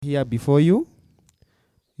Here before you,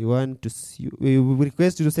 we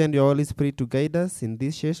request you to send your Holy Spirit to guide us in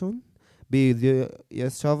this session. Be with your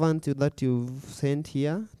servant that you've sent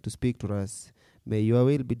here to speak to us. May your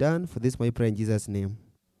will be done. For this, my prayer in Jesus' name.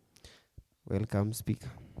 Welcome, speaker.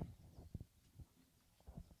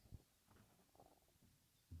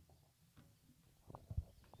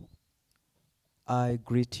 I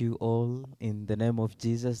greet you all in the name of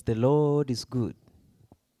Jesus. The Lord is good.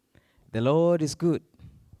 The Lord is good.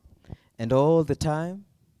 And all the time,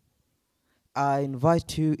 I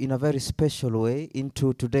invite you in a very special way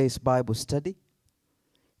into today's Bible study.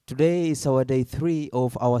 Today is our day 3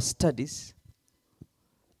 of our studies.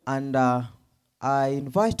 And I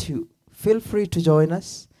invite you, feel free to join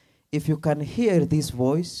us. If you can hear this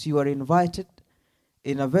voice, you are invited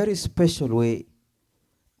in a very special way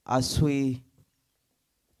as we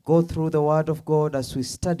go through the Word of God, as we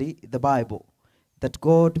study the Bible, that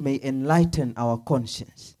God may enlighten our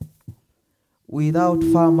conscience. Without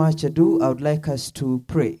far much ado, I would like us to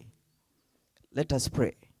pray. Let us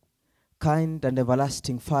pray. Kind and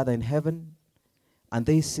everlasting Father in heaven, and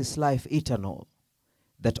this is life eternal,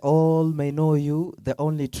 that all may know you, the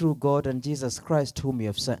only true God, and Jesus Christ whom you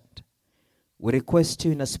have sent. We request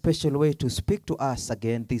you in a special way to speak to us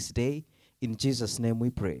again this day. In Jesus' name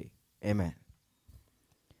we pray. Amen.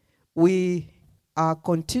 We are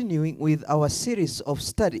continuing with our series of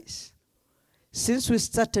studies. Since we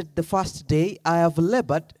started the first day, I have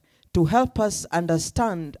labored to help us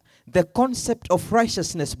understand the concept of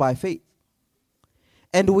righteousness by faith.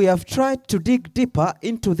 And we have tried to dig deeper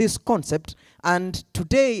into this concept, and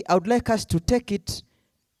today I would like us to take it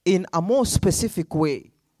in a more specific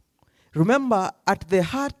way. Remember, at the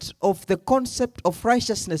heart of the concept of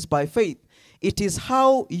righteousness by faith, it is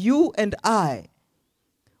how you and I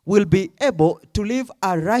will be able to live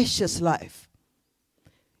a righteous life.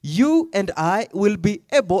 You and I will be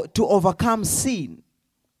able to overcome sin.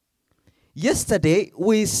 Yesterday,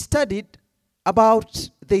 we studied about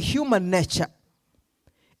the human nature,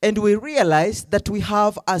 and we realized that we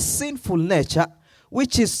have a sinful nature,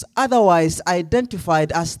 which is otherwise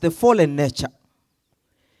identified as the fallen nature.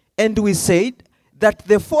 And we said that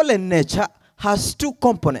the fallen nature has 2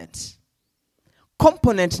 components.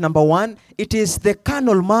 Component number 1, it is the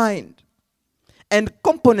carnal mind. And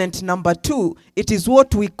component number 2, it is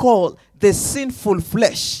what we call the sinful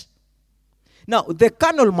flesh. Now, the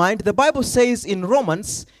carnal mind, the Bible says in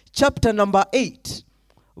Romans chapter number 8,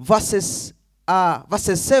 verses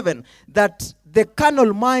 7, that the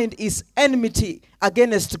carnal mind is enmity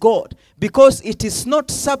against God, because it is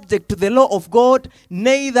not subject to the law of God,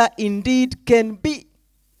 neither indeed can be.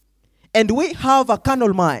 And we have a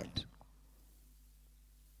carnal mind.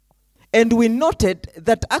 And we noted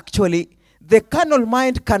that actually the carnal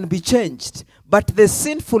mind can be changed, but the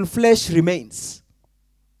sinful flesh remains.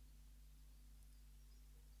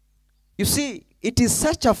 You see, it is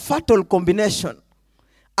such a fatal combination.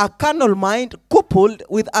 A carnal mind coupled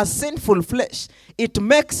with a sinful flesh, it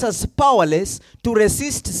makes us powerless to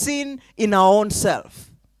resist sin in our own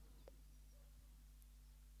self.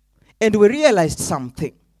 And we realized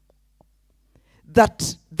something,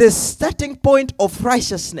 that the starting point of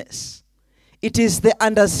righteousness, it is the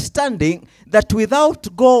understanding that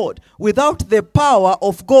without God, without the power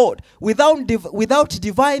of God, without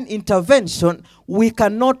divine intervention, we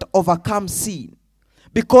cannot overcome sin,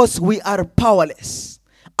 because we are powerless.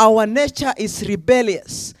 Our nature is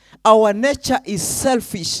rebellious. Our nature is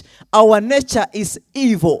selfish. Our nature is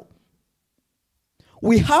evil.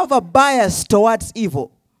 We have a bias towards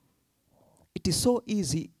evil. It is so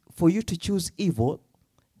easy for you to choose evil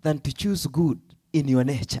than to choose good in your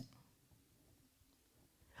nature.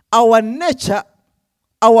 Our nature,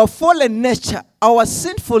 our fallen nature, our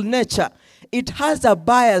sinful nature, it has a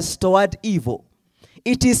bias toward evil.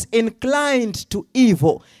 It is inclined to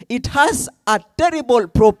evil. It has a terrible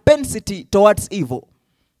propensity towards evil.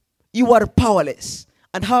 You are powerless.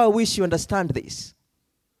 And how I wish you understand this.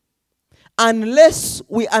 Unless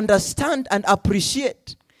we understand and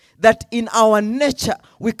appreciate that in our nature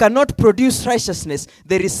we cannot produce righteousness,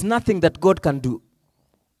 there is nothing that God can do.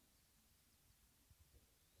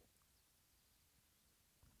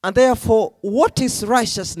 And therefore, what is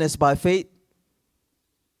righteousness by faith?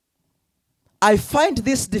 I find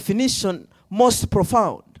this definition most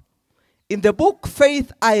profound in the book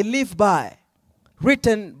Faith I Live By,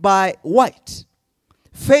 written by White.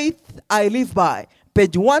 Faith I Live By,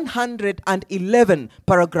 page 111,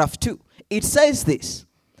 paragraph 2. It says this,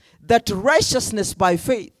 that righteousness by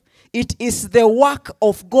faith, it is the work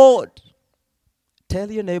of God. Tell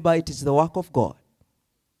your neighbor, it is the work of God.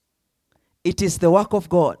 It is the work of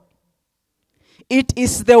God. It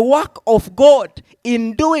is the work of God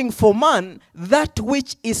in doing for man that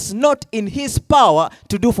which is not in his power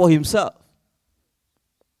to do for himself.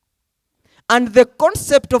 And the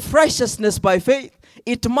concept of righteousness by faith,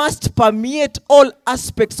 it must permeate all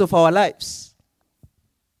aspects of our lives.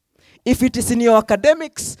 If it is in your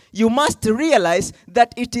academics, you must realize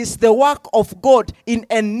that it is the work of God in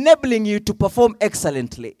enabling you to perform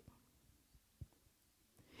excellently.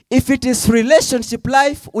 If it is relationship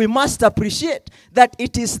life, we must appreciate that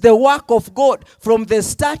it is the work of God from the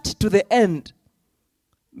start to the end.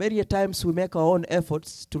 Many times we make our own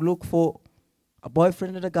efforts to look for a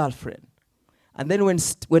boyfriend and a girlfriend. And then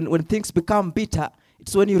when things become bitter,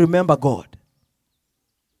 it's when you remember God.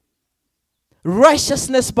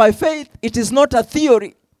 Righteousness by faith, it is not a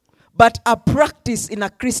theory, but a practice in a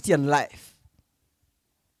Christian life.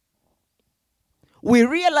 We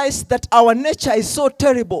realize that our nature is so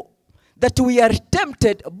terrible that we are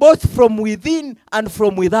tempted both from within and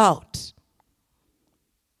from without.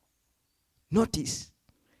 Notice,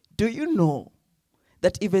 do you know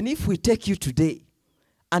that even if we take you today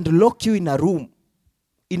and lock you in a room,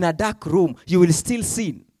 in a dark room, you will still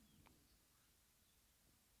sin?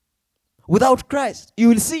 Without Christ, you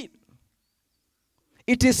will sin.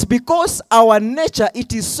 It is because our nature,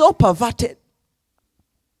 it is so perverted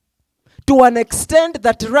to an extent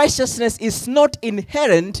that righteousness is not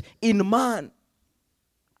inherent in man.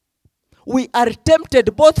 We are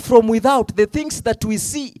tempted both from without, the things that we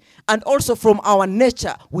see, and also from our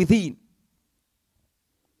nature within.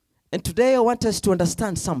 And today I want us to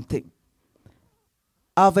understand something.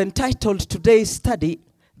 I've entitled today's study,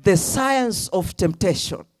 The Science of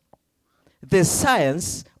Temptation. The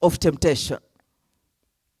Science of Temptation.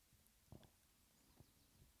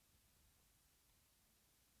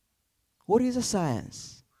 What is a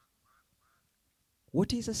science?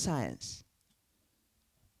 What is a science?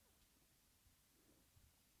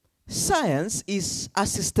 Science is a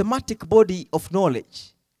systematic body of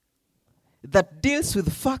knowledge that deals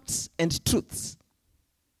with facts and truths.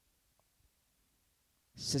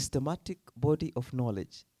 Systematic body of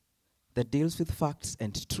knowledge that deals with facts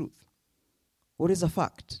and truth. What is a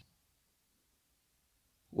fact?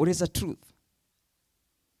 What is a truth?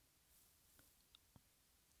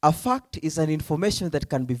 A fact is an information that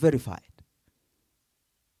can be verified.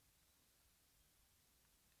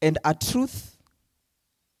 And a truth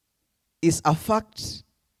is a fact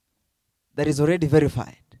that is already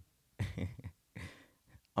verified.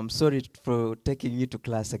 I'm sorry for taking you to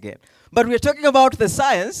class again. But we're talking about the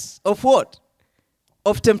science of what?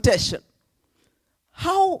 Of temptation.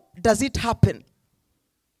 How does it happen?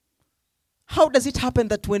 How does it happen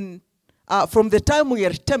that when, from the time we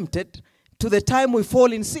are tempted to the time we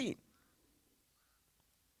fall in sin?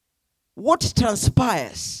 What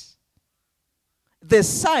transpires? The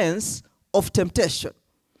science of temptation.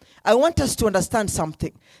 I want us to understand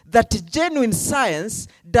something. That genuine science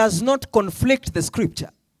does not conflict the scripture.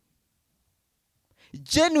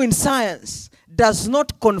 Genuine science does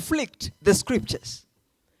not conflict the scriptures.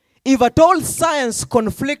 If at all science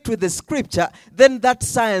conflicts with the scripture, then that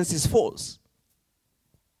science is false.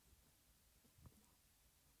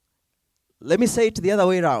 Let me say it the other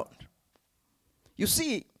way around. You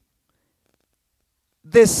see,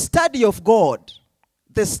 the study of God,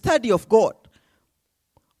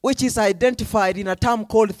 which is identified in a term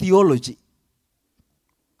called theology.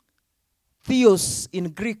 Theos in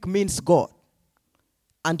Greek means God,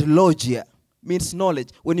 and logia means knowledge.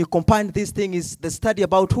 When you combine these things, is the study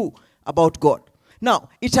about who? About God. Now,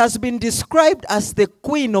 it has been described as the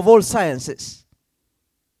queen of all sciences.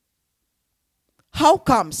 How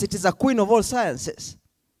comes it is a queen of all sciences?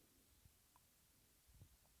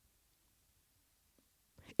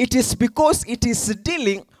 It is because it is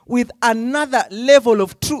dealing with another level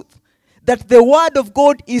of truth. That the word of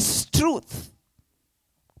God is truth.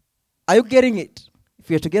 Are you getting it? If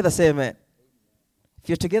you're together, say amen. If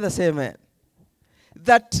you're together, say amen.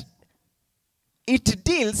 That it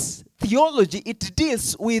deals, theology, it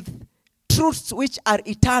deals with truths which are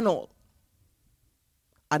eternal.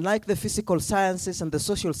 Unlike the physical sciences and the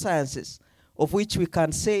social sciences, of which we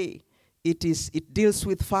can say it deals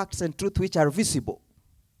with facts and truth which are visible.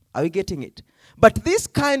 Are we getting it? But this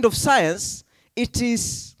kind of science,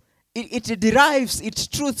 it derives its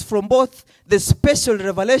truth from both the special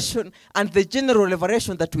revelation and the general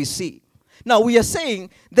revelation that we see. Now we are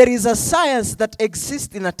saying there is a science that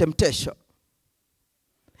exists in a temptation.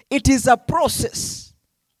 It is a process.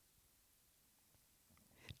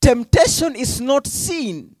 Temptation is not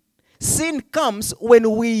sin. Sin comes when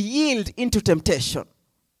we yield into temptation.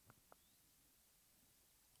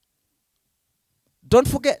 Don't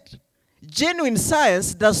forget, genuine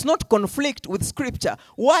science does not conflict with scripture.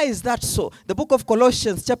 Why is that so? The book of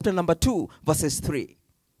Colossians chapter number 2 verses 3.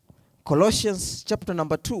 Colossians chapter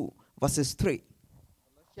number 2 verses 3.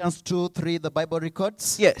 Colossians 2:3, the Bible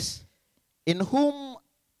records. Yes. In whom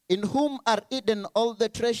are hidden all the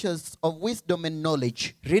treasures of wisdom and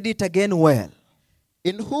knowledge. Read it again well.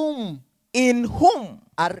 In whom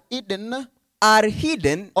are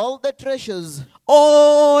hidden all the treasures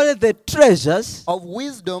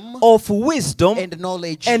of wisdom and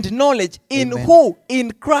knowledge. In Amen. who?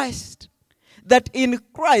 In Christ. That in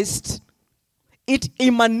Christ it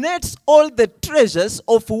emanates all the treasures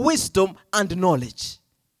of wisdom and knowledge.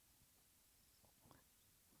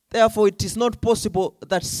 Therefore, it is not possible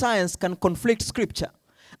that science can conflict scripture.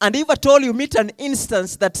 And if at all you meet an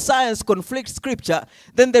instance that science conflicts scripture,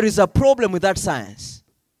 then there is a problem with that science.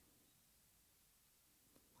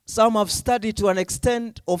 Some have studied to an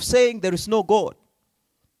extent of saying there is no God.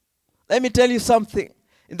 Let me tell you something.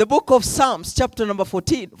 In the book of Psalms, chapter number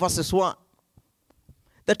 14, verses 1,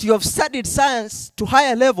 that you have studied science to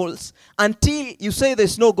higher levels until you say there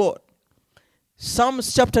is no God.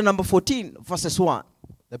 Psalms chapter number 14, verses 1.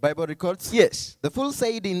 The Bible records. Yes. The fool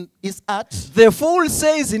said in his heart, The fool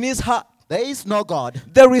says in his heart, there is no God.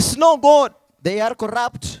 there is no God. They are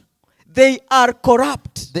corrupt. They are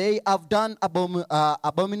corrupt. They have done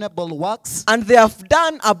abominable works. And they have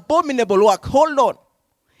done abominable work. Hold on.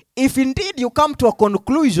 If indeed you come to a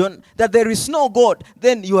conclusion that there is no God,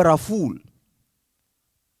 then you are a fool.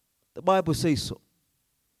 The Bible says so.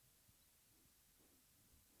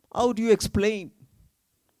 How do you explain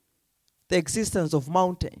the existence of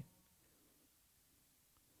mountain?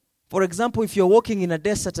 For example, if you're walking in a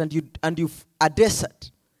desert and you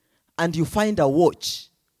find a watch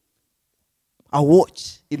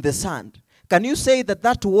in the sand, can you say that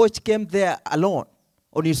that watch came there alone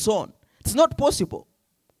on its own? It's not possible.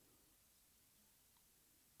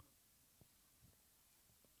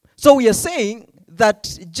 So we are saying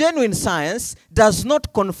that genuine science does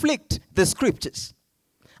not conflict the scriptures.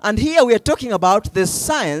 And here we are talking about the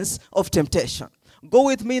science of temptation. Go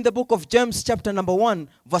with me in the book of James chapter number 1,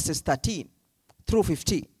 verses 13 through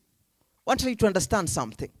 15. I want you to understand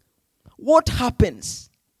something. What happens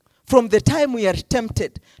from the time we are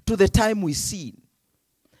tempted to the time we sin?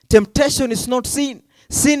 Temptation is not sin.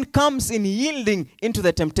 Sin comes in yielding into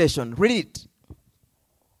the temptation. Read it.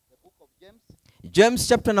 The book of James. James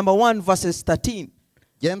chapter number 1, verses 13.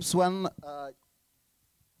 James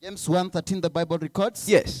 1:13, the Bible records.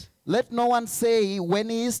 Yes. Let no one say when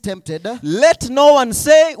he is tempted, Let no one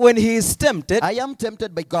say when he is tempted, I am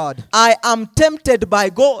tempted by God. I am tempted by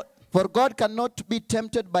God. For God cannot be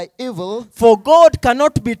tempted by evil, For God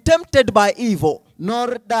cannot be tempted by evil,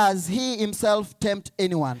 nor does he himself tempt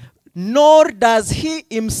anyone. nor does he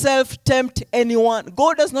himself tempt anyone.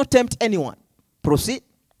 God does not tempt anyone. Proceed.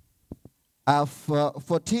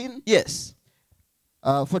 14 Yes.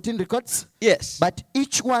 14 records. Yes. But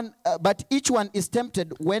each one is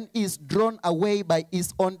tempted when he is drawn away by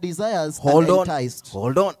his own desires Hold and on. enticed.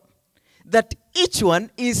 Hold on. That each one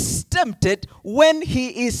is tempted when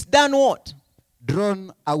he is done what?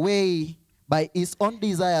 Drawn away by his own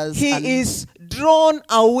desires. and He is drawn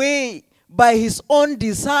away by his own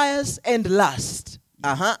desires and lust.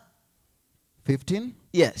 15.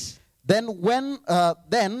 Yes. Then when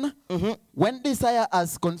desire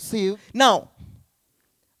has conceived, Now,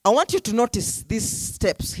 I want you to notice these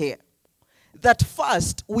steps here. That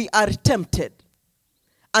first, we are tempted.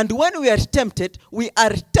 And when we are tempted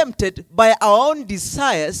by our own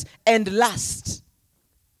desires and lust.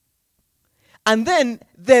 And then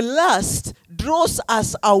the lust draws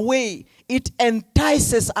us away. It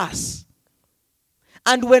entices us.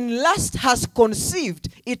 And when lust has conceived,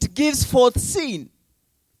 it gives forth sin.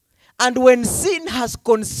 And when sin has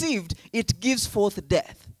conceived, it gives forth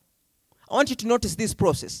death. I want you to notice this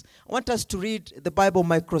process. I want us to read the Bible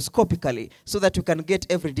microscopically so that you can get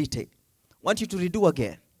every detail. I want you to redo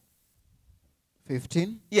again.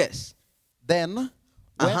 15. Yes. Then,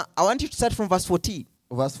 I want you to start from verse 14.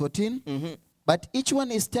 verse 14. Mm-hmm. But each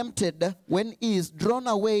one is tempted when he is drawn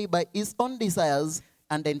away by his own desires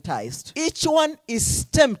and enticed. Each one is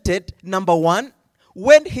tempted, number one,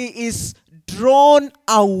 when he is drawn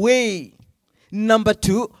away. Number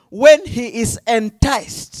two, when he is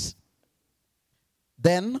enticed.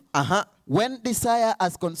 Then, when desire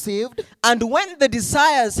has conceived, and when the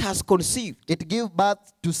desires has conceived, it gives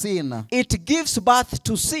birth to sin. it gives birth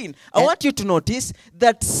to sin. I want you to notice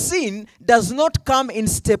that sin does not come in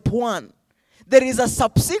step one. There is a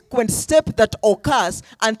subsequent step that occurs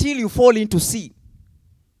until you fall into sin.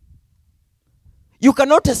 You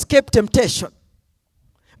cannot escape temptation.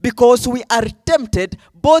 Because we are tempted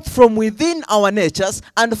both from within our natures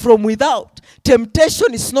and from without.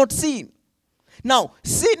 Temptation is not sin. Now,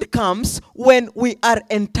 sin comes when we are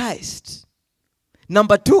enticed.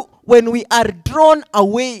 Number 2, when we are drawn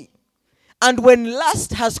away. And when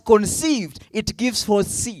lust has conceived, it gives forth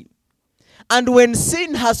sin. And when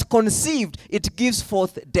sin has conceived, it gives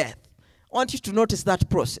forth death. I want you to notice that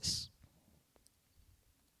process.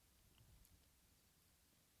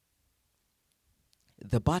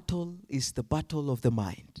 The battle is the battle of the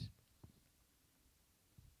mind.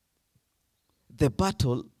 The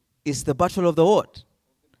battle is the battle of the what?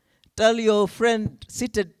 Tell your friend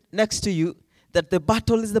seated next to you that the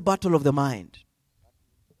battle is the battle of the mind.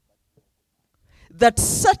 That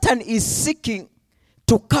Satan is seeking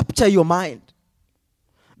to capture your mind.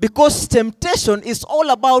 Because temptation is all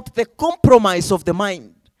about the compromise of the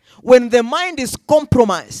mind. When the mind is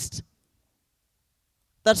compromised,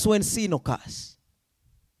 that's when sin occurs.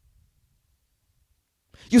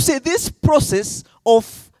 You see, this process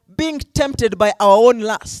of being tempted by our own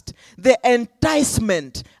lust, the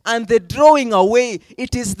enticement and the drawing away,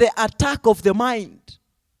 it is the attack of the mind.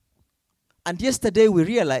 And yesterday we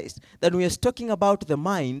realized that when we are talking about the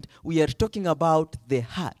mind, we are talking about the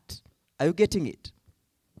heart. Are you getting it?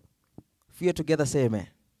 If we are together, say amen.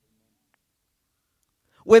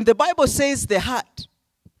 When the Bible says the heart,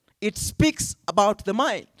 it speaks about the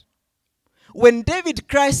mind. When David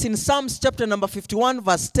cries in Psalms chapter number 51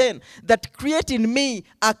 verse 10, that create in me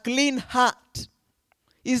a clean heart,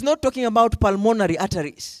 he's not talking about pulmonary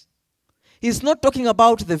arteries. He's not talking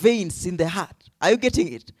about the veins in the heart. Are you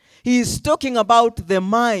getting it? He is talking about the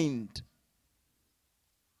mind.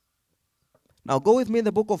 Now go with me in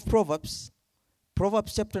the book of Proverbs.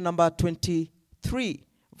 Proverbs chapter number 23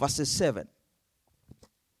 verses 7.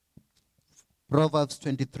 Proverbs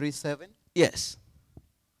 23:7. Yes.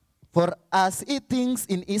 For as he thinks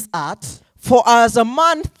in his heart, for as a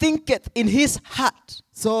man thinketh in his heart,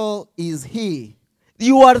 so is he.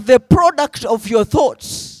 You are the product of your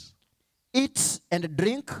thoughts. Eat and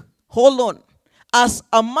drink. Hold on. As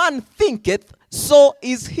a man thinketh, so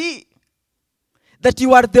is he. That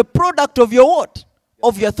you are the product of your what?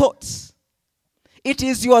 Of your thoughts. It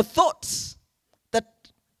is your thoughts that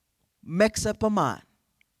makes up a man.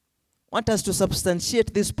 I want us to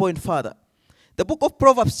substantiate this point further. The book of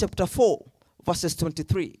Proverbs chapter 4 verses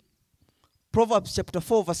 23. Proverbs chapter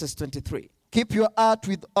 4 verses 23. Keep your heart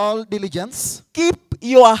with all diligence. Keep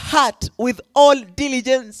your heart with all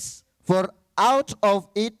diligence. For out of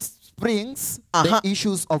it springs the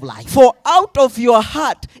issues of life. For out of your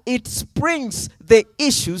heart it springs the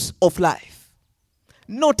issues of life.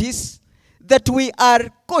 Notice that we are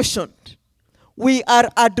cautioned. We are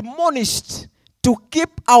admonished to keep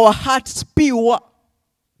our hearts pure.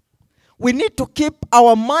 We need to keep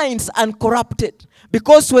our minds uncorrupted.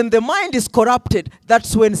 Because when the mind is corrupted,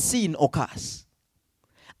 that's when sin occurs.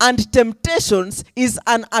 And temptations is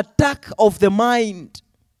an attack of the mind.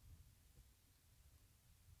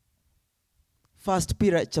 1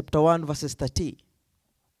 Peter chapter 1 verses 30.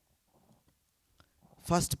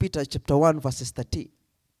 1 Peter chapter 1 verses 30.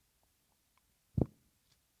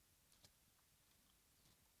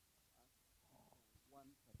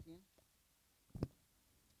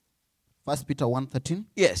 First Peter 1:13.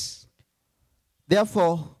 Yes.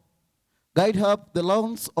 Therefore, guide up the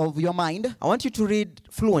loins of your mind. I want you to read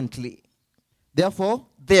fluently. Therefore,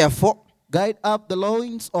 guide up the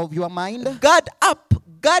loins of your mind. Guard up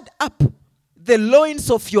the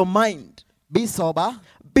loins of your mind. Be sober.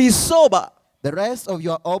 Be sober. The rest of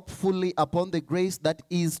your hope fully upon the grace that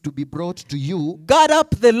is to be brought to you. Guard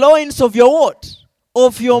up the loins of your what?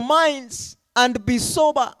 Of your minds, and be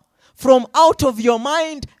sober. From out of your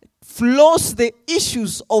mind flows the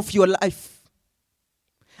issues of your life.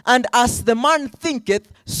 And as the man thinketh,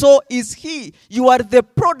 so is he. You are the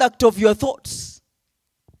product of your thoughts.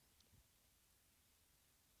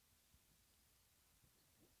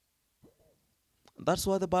 That's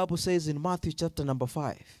what the Bible says in Matthew chapter number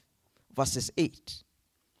 5, verses 8.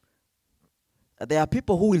 There are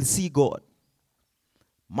people who will see God.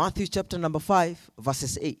 Matthew chapter number 5,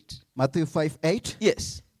 verses 8. Matthew 5:8.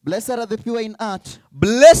 Yes. Blessed are the pure in heart.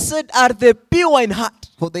 Blessed are the pure in heart.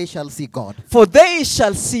 For they shall see God. For they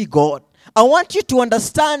shall see God. I want you to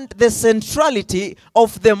understand the centrality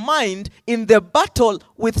of the mind in the battle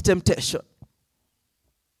with temptation.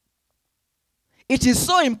 It is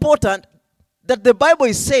so important that the Bible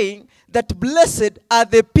is saying that blessed are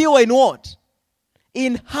the pure in what?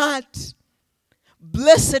 In heart.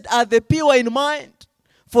 Blessed are the pure in mind.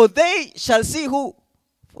 For they shall see who?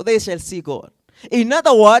 For they shall see God. In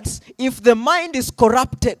other words, if the mind is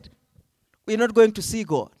corrupted, we're not going to see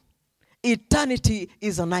God. eternity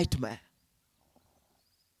is a nightmare.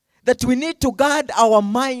 That we need to guard our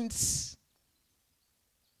minds.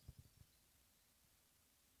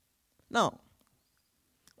 Now,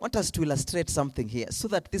 I want us to illustrate something here so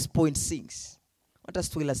that this point sinks. I want us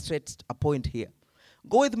to illustrate a point here.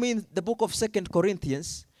 Go with me in the book of 2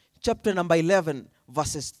 Corinthians, chapter number 11,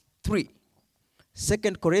 verses 3. 2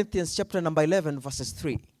 Corinthians, chapter number 11, verses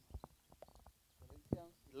 3.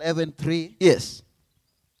 11:3. Yes.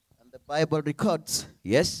 And the Bible records,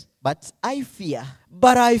 Yes. but I fear,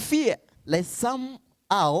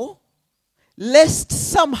 lest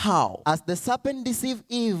somehow, as the serpent deceived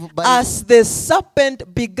Eve as the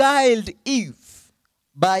serpent beguiled Eve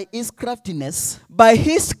by his craftiness,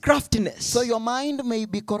 so your mind may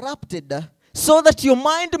be corrupted that your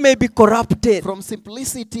mind may be corrupted from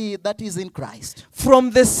simplicity that is in Christ.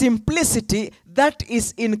 from the simplicity that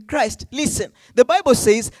is in Christ. Listen, the Bible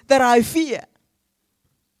says that I fear.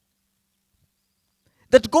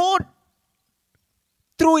 That God,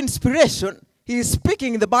 through inspiration, He is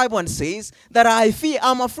speaking in the Bible and says that I fear,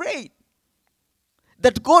 I'm afraid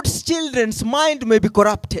that God's children's mind may be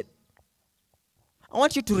corrupted. I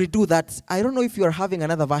want you to redo that. I don't know if you are having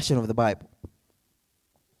another version of the Bible.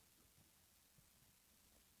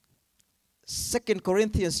 2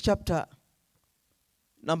 Corinthians chapter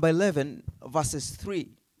number 11, verses 3.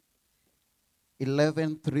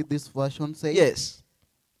 11:3, this version says, Yes.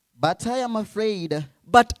 But I am afraid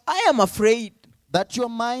that your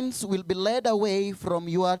minds will be led away from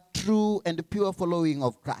your true and pure following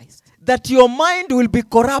of Christ. that your mind will be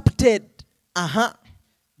corrupted.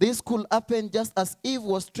 This could happen just as Eve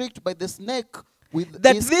was tricked by the snake with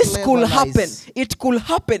That his this clever could happen. lies. It could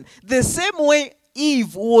happen the same way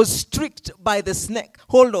Eve was tricked by the snake.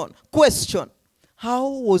 Hold on. Question. How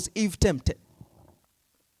was Eve tempted?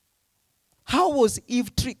 How was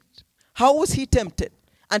Eve tricked? How was he tempted?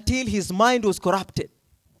 Until his mind was corrupted.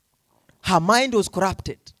 Her mind was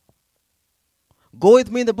corrupted. Go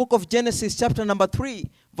with me in the book of Genesis chapter number 3,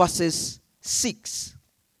 verses 6.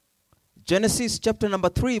 Genesis chapter number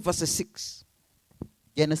 3, verses 6.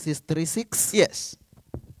 Genesis 3:6. Yes.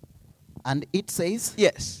 And it says,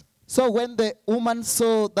 Yes. so when the woman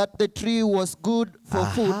saw that the tree was good for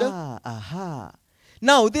food,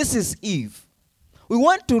 Now this is Eve. We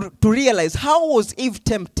want to realize, how was Eve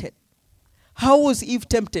tempted? How was Eve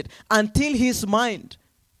tempted? Until his mind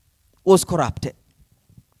was corrupted.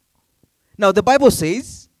 Now the Bible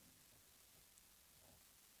says,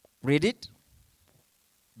 read it.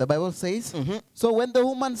 the Bible says, so when the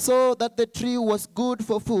woman saw that the tree was good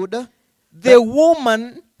for food, The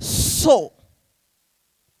woman saw.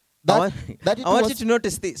 that I it want was you to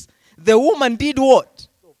notice this. The woman did what?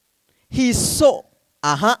 He saw.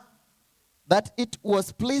 that it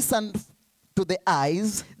was pleasant to the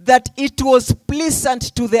eyes, That it was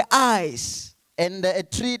pleasant to the eyes. and a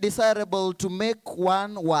tree desirable to make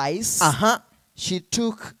one wise. She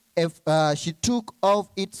took of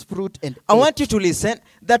its fruit and I ate. want you to listen.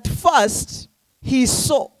 That first, he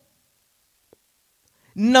saw.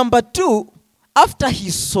 Number two, after he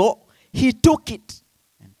saw, he took it.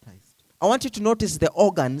 Enticed. I want you to notice the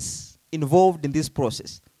organs involved in this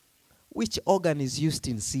process. Which organ is used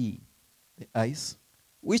in seeing? The eyes.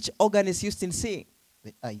 Which organ is used in seeing?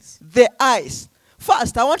 The eyes. The eyes.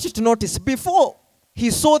 First, I want you to notice, before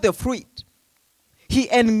he saw the fruit, he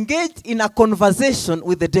engaged in a conversation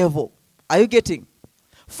with the devil. Are you getting?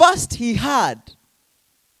 First, he heard.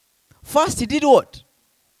 First, he did what?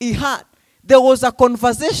 He heard. There was a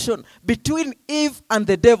conversation between Eve and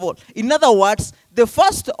the devil. In other words, the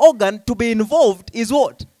first organ to be involved is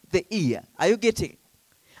what? The ear. Are you getting?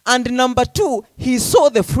 And number two, he saw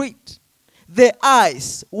the fruit. The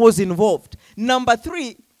eyes was involved. Number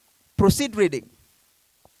three, proceed reading.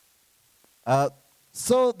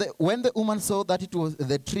 So when the woman saw that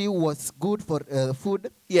the tree was good for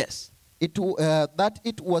food, Yes. that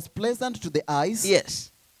it was pleasant to the eyes,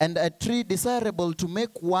 Yes. and a tree desirable to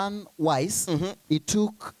make one wise, he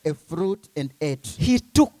took a fruit and ate. He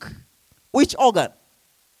took which organ?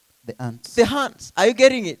 The ants. The hands. Are you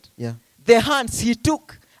getting it? Yeah. The hands he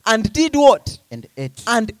took and did what? And ate.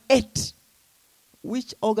 And ate.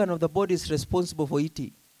 Which organ of the body is responsible for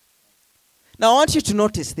eating? Now I want you to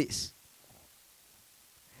notice this.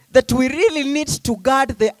 That we really need to guard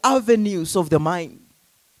the avenues of the mind.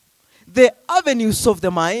 The avenues of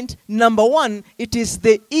the mind, number one, it is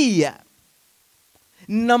the ear.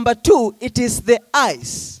 Number two, it is the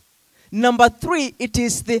eyes. Number three, it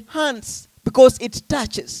is the hands, because it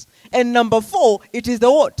touches. And number four, it is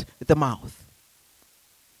the what? The mouth.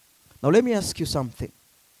 Now let me ask you something.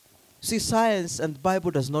 See, science and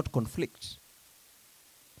Bible does not conflict.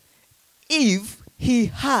 if he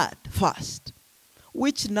heard first,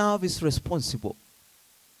 which nerve is responsible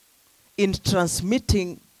in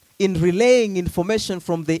transmitting, in relaying information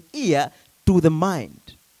from the ear to the mind?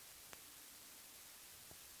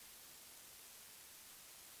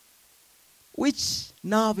 Which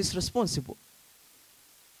nerve is responsible?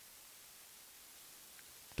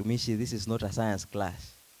 To me, this is not a science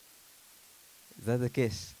class. Is that the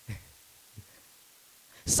case?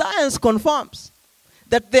 Science confirms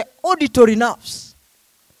that the auditory nerves,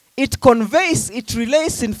 it conveys, it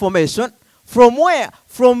relays information from where?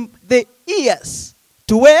 From the ears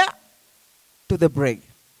to where? To the brain.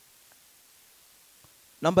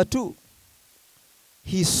 Number 2,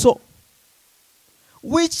 he saw.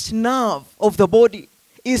 Which nerve of the body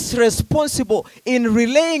is responsible in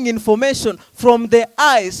relaying information from the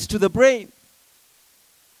eyes to the brain?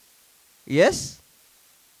 Yes?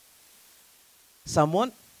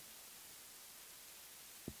 Someone?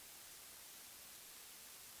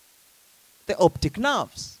 The optic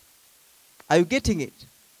nerves. Are you getting it?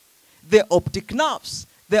 The optic nerves.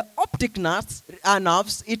 The optic nerves,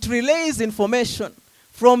 it relays information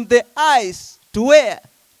from the eyes to where?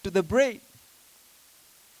 To the brain.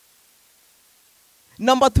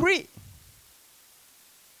 Number 3,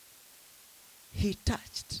 he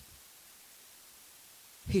touched.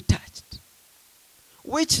 He touched.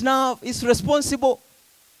 Which nerve is responsible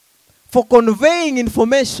for conveying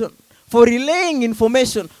information, for relaying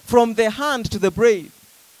information from the hand to the brain?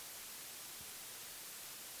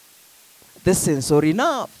 The sensory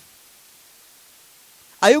nerve.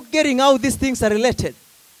 Are you getting how these things are related?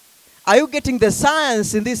 Are you getting the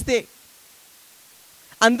science in this thing?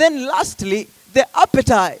 And then lastly, the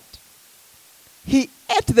appetite. He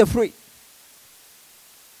ate the fruit.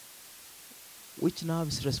 Which nerve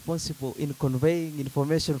is responsible in conveying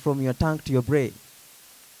information from your tongue to your brain?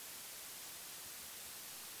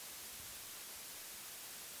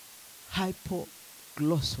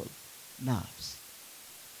 Hypoglossal nerves.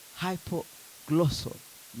 Hypoglossal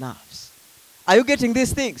nerves. Are you getting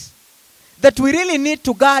these things? That we really need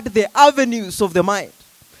to guard the avenues of the mind.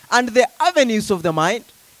 And the avenues of the mind,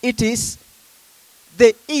 it is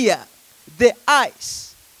the ear, the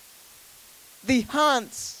eyes, the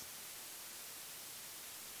hands,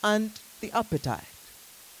 and the appetite.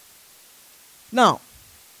 Now,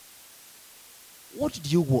 what do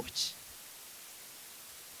you watch?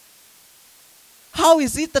 How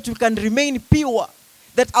is it that we can remain pure,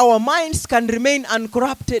 that our minds can remain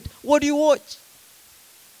uncorrupted? What do you watch?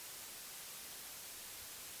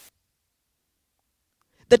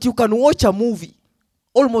 That you can watch a movie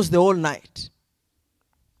almost the whole night.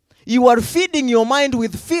 You are feeding your mind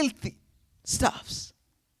with filthy stuffs.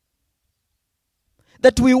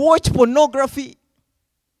 That we watch pornography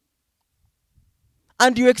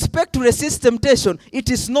and you expect to resist temptation.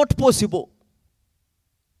 It is not possible.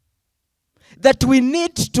 That we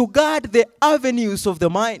need to guard the avenues of the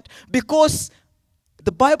mind, because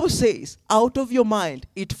the Bible says, out of your mind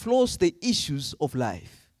it flows the issues of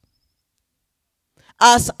life.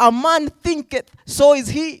 As a man thinketh, so is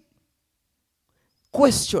he.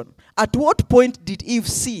 Question: at what point did Eve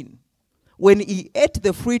sin? When he ate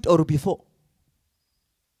the fruit or before?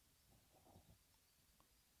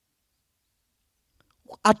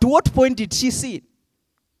 At what point did she sin?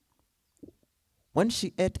 When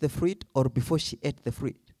she ate the fruit or before she ate the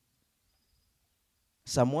fruit?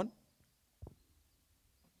 Someone?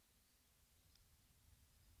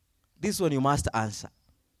 This one you must answer.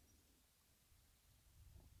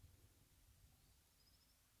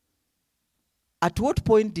 At what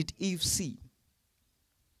point did Eve sin?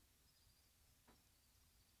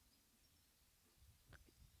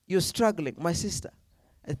 You're struggling, my sister.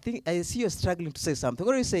 I see you're struggling to say something.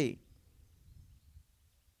 What are you saying?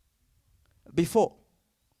 Before.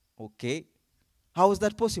 Okay. How is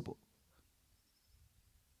that possible?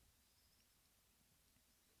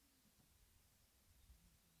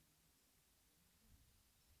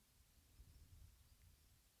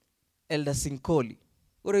 Elder Sinkoli.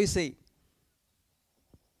 What are you saying?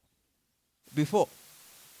 Before.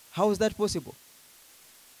 How is that possible?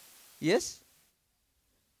 Yes?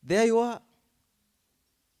 There you are.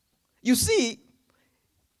 You see,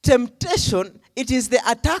 temptation, it is the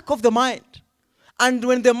attack of the mind. And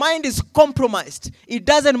when the mind is compromised, it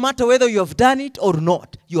doesn't matter whether you have done it or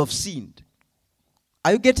not. You have sinned.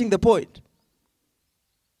 Are you getting the point?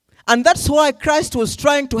 And that's why Christ was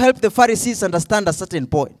trying to help the Pharisees understand a certain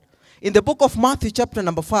point. In the book of Matthew chapter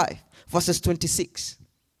number 5, verses 26.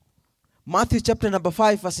 Matthew chapter number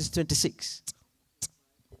 5, verses 26.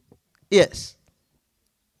 Yes.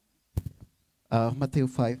 Matthew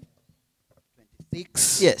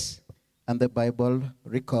 5:26. Yes. And the Bible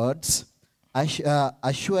records,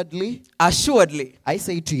 Assuredly, assuredly, I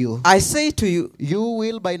say to you, I say to you, you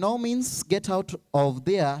will by no means get out of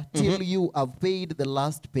there till you have paid the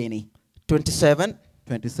last penny. 27.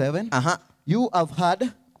 27. Uh-huh. You have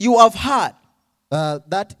heard You have heard.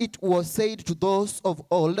 that it was said to those of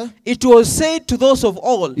old, It was said to those of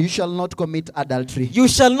old, you shall not commit adultery. you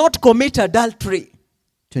shall not commit adultery.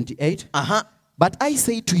 28. Uh-huh. But I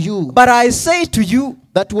say to you, But I say to you,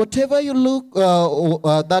 that whatever you look,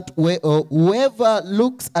 whoever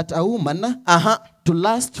looks at a woman uh-huh, to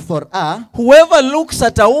lust for her whoever looks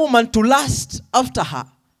at a woman to lust after her,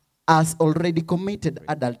 has already committed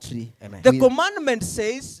adultery. Amen. The commandment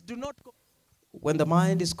says, do not. When the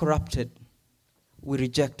mind is corrupted, we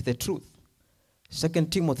reject the truth. 2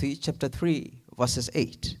 Timothy chapter 3, verses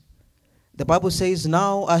 8. The Bible says,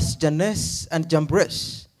 now as Jannes and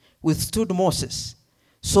Jambres withstood Moses,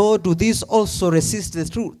 so do these also resist the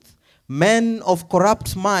truth. Men of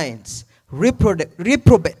corrupt minds,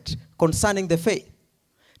 reprobate concerning the faith.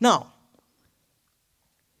 Now,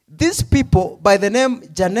 these people by the name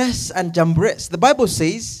Jannes and Jambres, the Bible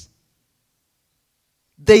says,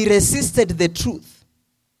 they resisted the truth.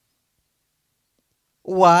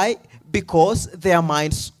 Why? Because their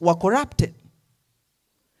minds were corrupted.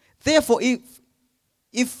 Therefore,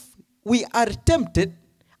 if we are tempted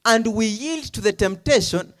and we yield to the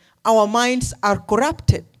temptation, our minds are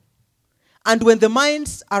corrupted. And when the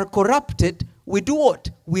minds are corrupted, we do what?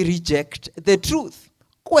 We reject the truth.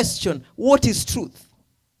 Question, what is truth?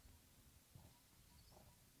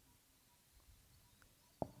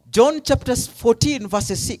 John chapter 14,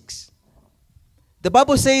 verses 6. The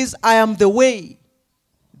Bible says, I am the way,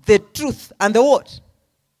 the truth, and the what?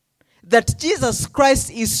 That Jesus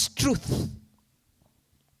Christ is truth.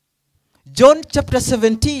 John chapter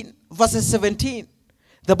 17, verses 17.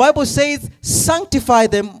 The Bible says, sanctify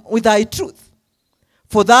them with thy truth.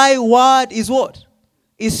 For thy word is what?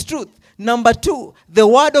 Is truth. Number 2, the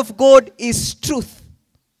word of God is truth.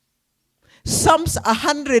 Psalms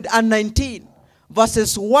 119,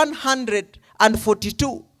 verses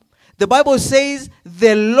 142. The Bible says,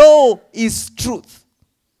 the law is truth.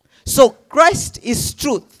 So Christ is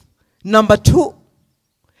truth. Number 2,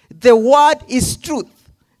 the word is truth.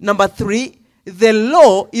 Number 3, the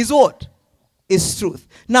law is what? Is truth.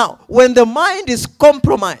 Now, when the mind is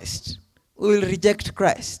compromised, we will reject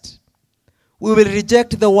Christ. We will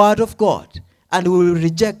reject the word of God. And we will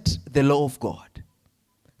reject the law of God.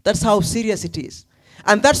 That's how serious it is.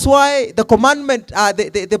 And that's why the commandment,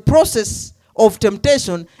 the process of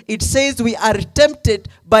temptation, it says we are tempted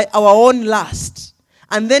by our own lust.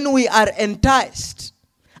 And then we are enticed.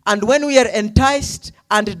 And when we are enticed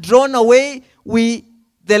and drawn away,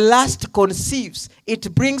 the lust conceives.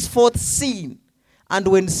 It brings forth sin. And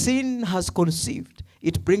when sin has conceived,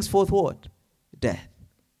 it brings forth what? Death.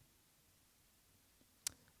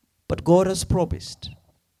 But God has promised.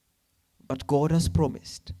 But God has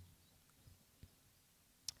promised.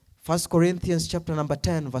 1 Corinthians chapter number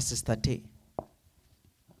 10, verses 13.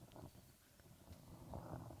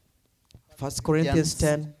 1 Corinthians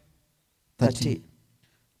 10, 13.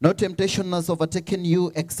 No temptation has overtaken you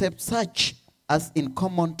except such as in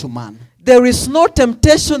common to man. There is no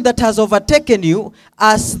temptation that has overtaken you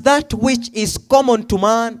as that which is common to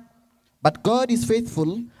man. But God is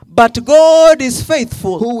faithful. But God is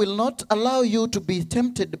faithful. Who will not allow you to be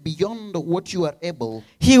tempted beyond what you are able.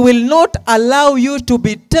 He will not allow you to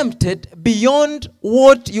be tempted beyond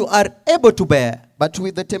what you are able to bear. But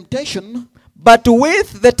with the temptation,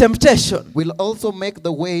 will also make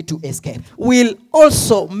the way to escape. Will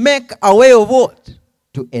also make a way of what?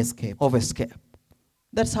 To escape. Of escape.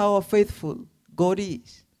 That's how faithful God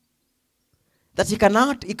is. That He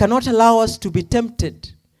cannot allow us to be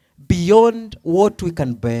tempted beyond what we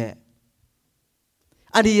can bear.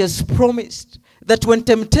 And He has promised that when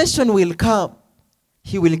temptation will come,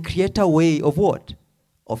 He will create a way of what?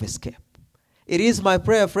 Of escape. It is my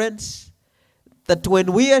prayer, friends, that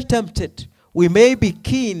when we are tempted, we may be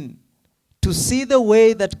keen to see the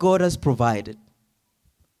way that God has provided.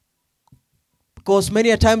 Because many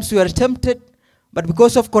a times we are tempted, but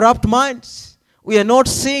because of corrupt minds, we are not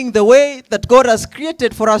seeing the way that God has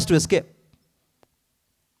created for us to escape.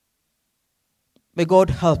 May God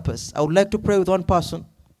help us. I would like to pray with one person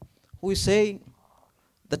who is saying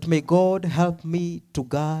that may God help me to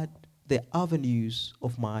guard the avenues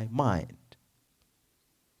of my mind.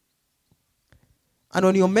 And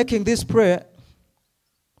when you're making this prayer,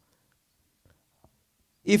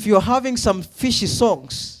 if you're having some fishy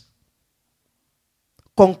songs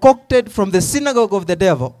concocted from the synagogue of the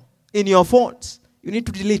devil in your phones, you need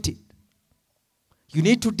to delete it. You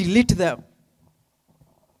need to delete them.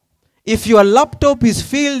 If your laptop is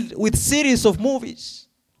filled with series of movies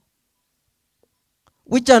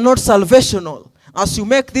which are not salvational, as you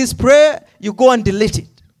make this prayer, you go and delete it.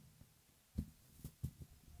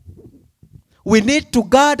 We need to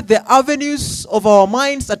guard the avenues of our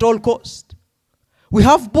minds at all costs. We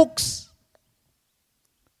have books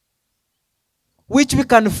which we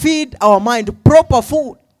can feed our mind, proper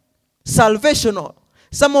food, salvational.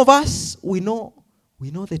 Some of us, we know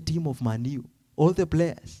the team of Manu, all the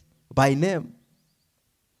players, by name.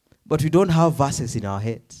 But we don't have verses in our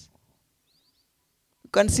heads. You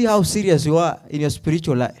can see how serious you are in your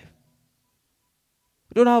spiritual life.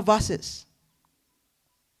 We don't have verses.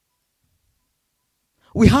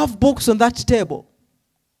 We have books on that table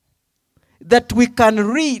that we can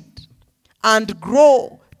read and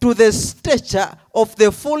grow to the stature of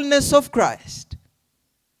the fullness of Christ.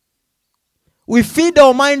 We feed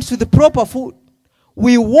our minds with the proper food.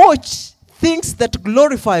 We watch things that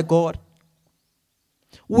glorify God.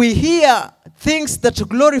 We hear things that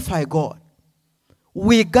glorify God.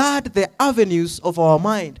 We guard the avenues of our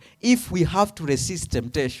mind if we have to resist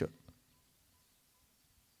temptation.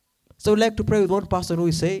 So I'd like to pray with one person who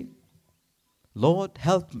is saying, Lord,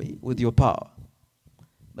 help me with your power.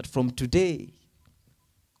 But from today,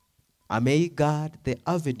 I may guard the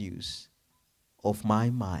avenues of my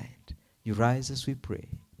mind. You rise as we pray.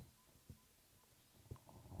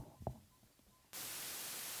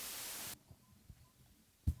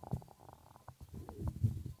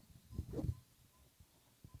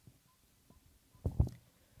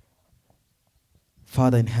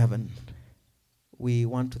 Father in heaven, we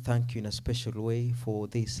want to thank you in a special way for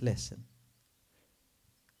this lesson.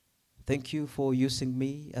 Thank you for using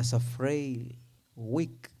me as a frail,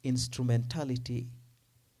 weak instrumentality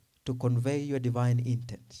to convey your divine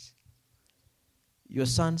intents. Your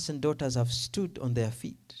sons and daughters have stood on their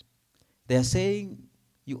feet. They are saying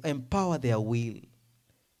you empower their will,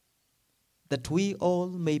 that we all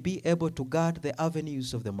may be able to guard the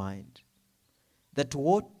avenues of the mind, that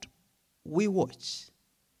what we watch,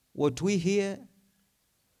 what we hear,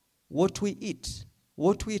 what we eat,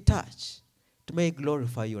 what we touch, it may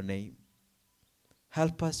glorify your name.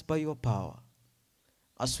 Help us by your power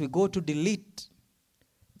as we go to delete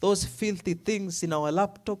those filthy things in our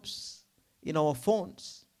laptops, in our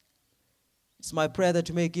phones. It's my prayer that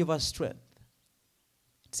you may give us strength.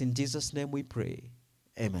 It's in Jesus' name we pray.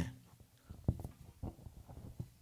 Amen.